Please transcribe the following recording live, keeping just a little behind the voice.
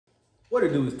What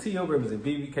it do is T.O. represent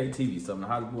BBK TV, something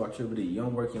how to do our Triple D. You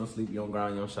don't work, you don't sleep, you don't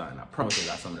grind, you don't shine. I promise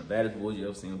you, I got some of the baddest boys you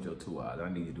ever seen with your 2 eyes. I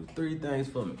need you to do 3 things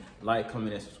for me. Like,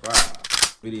 comment, and subscribe.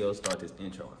 Video start this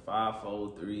intro in 5,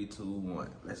 4, 3, 2, 1.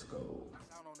 Let's go.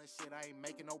 Shit, I ain't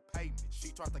making no payment. She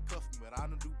tried to cuff me, but I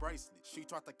don't do bracelet. She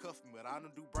tried to cuff me, but I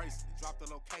don't do bracelet. Drop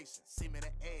the location, send me the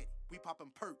ad. We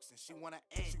popping perks, and she wanna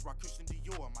add. She rock Christian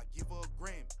Dior, I might give her a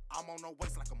gram. I'm on her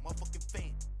waist like a motherfucking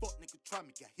fan. Fuck nigga, try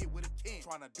me, got hit with a can.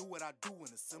 Tryna do what I do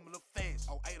in a similar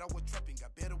fashion. 08, I was trapping,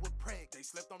 got better with prank. They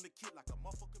slept on the kid like a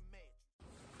motherfucking man.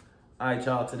 Alright,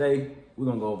 y'all, today we're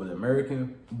gonna go over the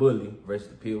American Bully versus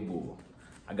the Pit Bull.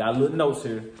 I got a little notes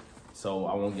here, so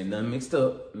I won't get nothing mixed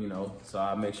up, you know, so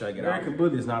I'll make sure I get American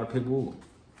Bully is not a Pit Bull.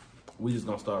 We just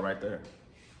gonna start right there.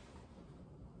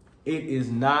 It is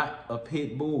not a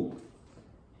Pit Bull.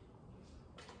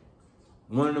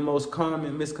 One of the most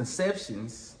common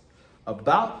misconceptions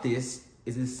about this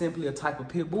is it's simply a type of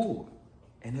Pit Bull,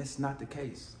 and that's not the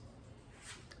case.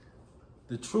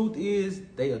 The truth is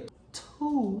they are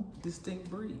 2 distinct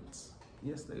breeds.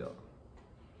 Yes, they are.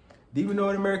 Even though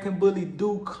an American Bully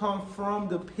do come from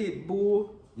the Pit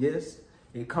Bull, yes,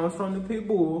 it comes from the Pit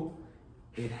Bull,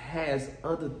 it has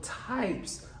other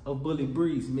types of bully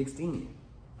breeds mixed in.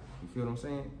 You feel what I'm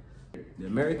saying? The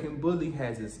American Bully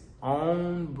has its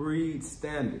own breed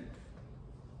standard.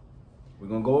 We're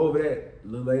gonna go over that a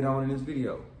little later on in this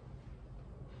video.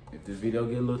 If this video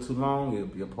get a little too long, it'll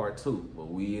be a part 2, but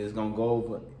we is gonna go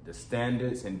over the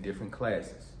standards and different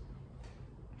classes.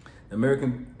 The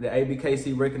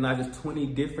ABKC recognizes 20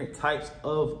 different types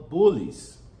of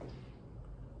bullies.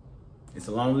 It's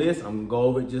a long list. I'm gonna go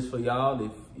over it just for y'all.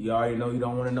 If you already know you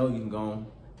don't wanna know, you can go and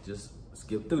just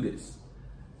skip through this.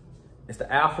 It's the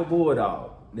Alpha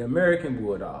Bulldog, the American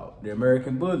Bulldog, the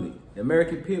American Bully, the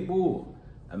American Pit Bull,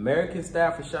 American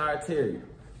Staffordshire Terrier,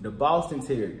 the Boston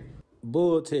Terrier,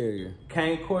 Bull Terrier,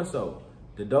 Cane Corso,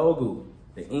 the Dogu,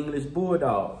 the English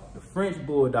Bulldog, the French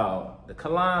Bulldog, the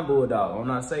Caline Bulldog. I'm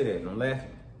not say that, don't laugh at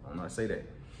me. I'm not say that.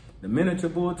 The Miniature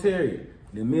Bull Terrier,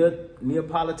 the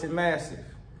Neapolitan Mastiff,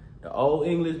 the Old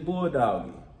English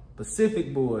Bulldoggy,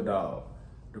 Pacific Bulldog,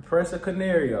 the Presa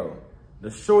Canario,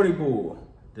 the Shorty Bull,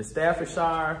 the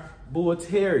Staffordshire Bull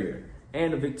Terrier,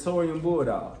 and the Victorian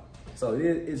Bulldog. So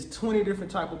it's 20 different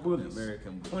type of bullies.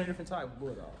 20 different type of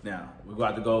bulldogs. Now, we're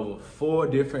going to go over 4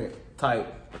 different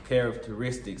type of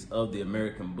characteristics of the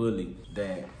American Bully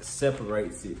that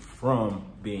separates it from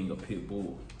being a Pit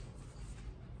Bull.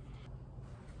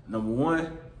 Number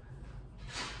 1,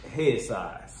 head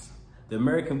size. The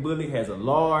American Bully has a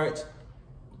large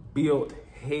built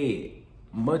head,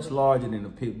 much larger than the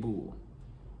Pit Bull.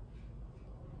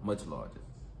 Much larger.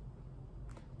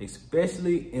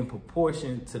 Especially in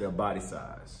proportion to their body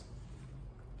size.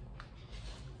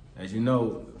 As you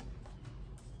know,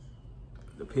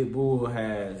 the Pit Bull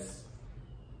has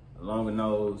a longer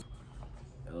nose,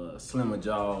 slimmer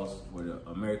jaws, where the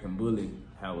American Bully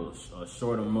have a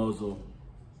shorter muzzle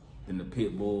than the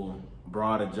Pit Bull,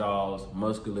 broader jaws,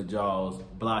 muscular jaws,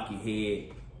 blocky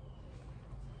head,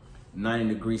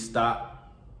 90-degree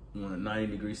stop. You want a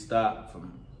 90-degree stop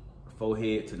from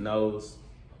forehead to nose.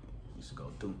 You should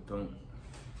go thump, thump,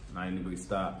 90-degree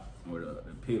stop, where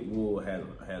the Pit Bull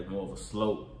has more of a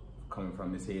slope coming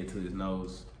from his head to his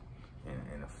nose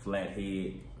and a flat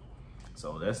head.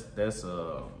 So that's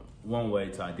one way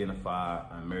to identify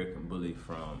an American Bully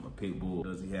from a Pit Bull.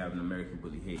 Does he have an American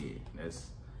Bully head?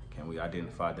 Can we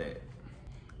identify that?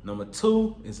 Number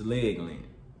 2 is leg length.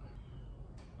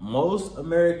 Most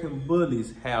American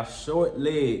Bullies have short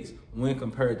legs when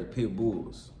compared to Pit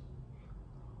Bulls.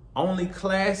 Only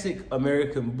classic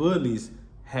American Bullies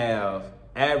have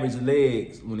average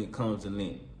legs when it comes to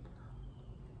length.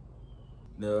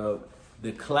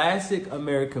 The classic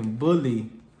American Bully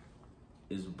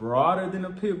is broader than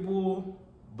a Pit Bull,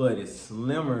 but it's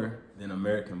slimmer than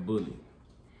American Bully.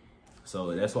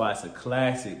 So that's why it's a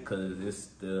classic, because it's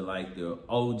the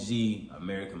OG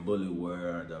American Bully,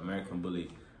 where the American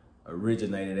Bully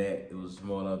originated at. It was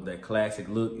more of that classic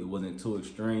look. It wasn't too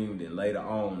extreme. Then later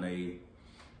on, they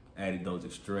added those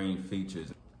extreme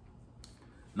features.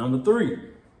 Number 3,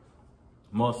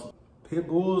 muscle. Pit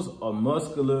Bulls are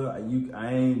muscular.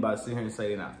 I ain't about to sit here and say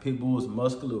they're not. Pit Bulls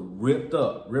muscular, ripped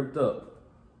up.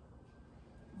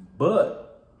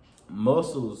 But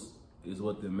muscles is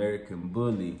what the American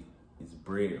Bully is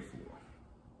bred for.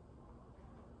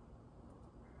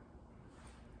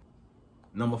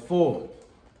 Number 4,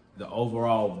 the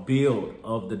overall build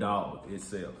of the dog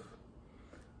itself.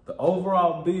 The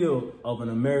overall build of an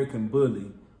American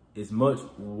Bully is much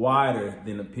wider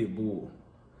than a Pit Bull.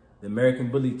 The American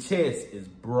Bully chest is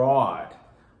broad,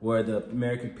 where the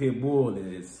American Pit Bull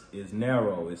is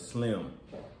narrow, it's slim.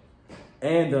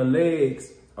 And the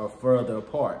legs are further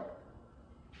apart.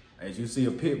 As you see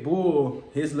a Pit Bull,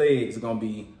 his legs are gonna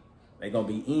be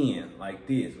in like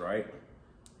this, right?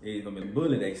 It's gonna be a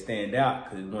bully, they stand out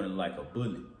because it's running like a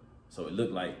bully. So it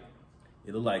look like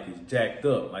it's jacked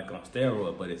up, like on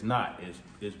steroid, but it's not.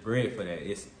 It's bred for that.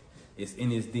 It's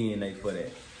in its DNA for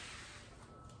that.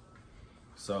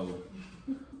 So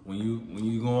when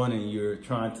you go on and you're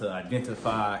trying to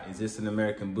identify, is this an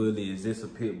American Bully? Is this a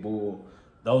Pit Bull?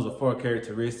 Those are 4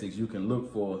 characteristics you can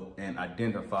look for and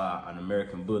identify an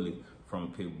American Bully from a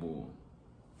Pit Bull.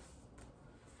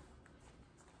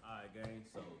 All right, gang,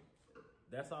 so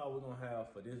that's all we're gonna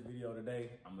have for this video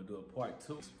today. I'm gonna do a part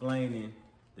 2 explaining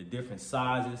the different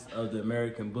sizes of the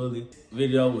American Bully.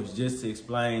 Video was just to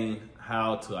explain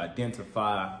how to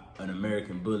identify an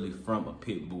American Bully from a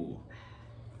Pit Bull.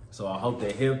 So I hope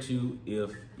that helped you.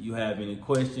 If you have any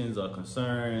questions or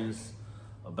concerns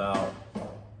about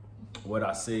what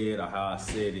I said or how I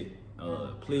said it,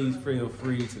 please feel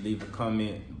free to leave a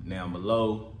comment down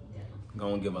below.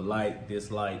 Go and give a like,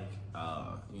 dislike.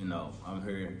 You know, I'm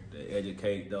here to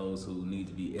educate those who need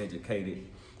to be educated,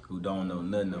 who don't know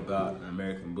nothing about an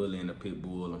American Bully and a Pit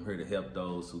Bull. I'm here to help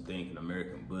those who think an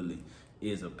American Bully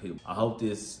is a Pit Bull. I hope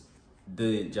this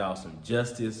did y'all some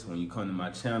justice when you come to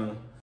my channel.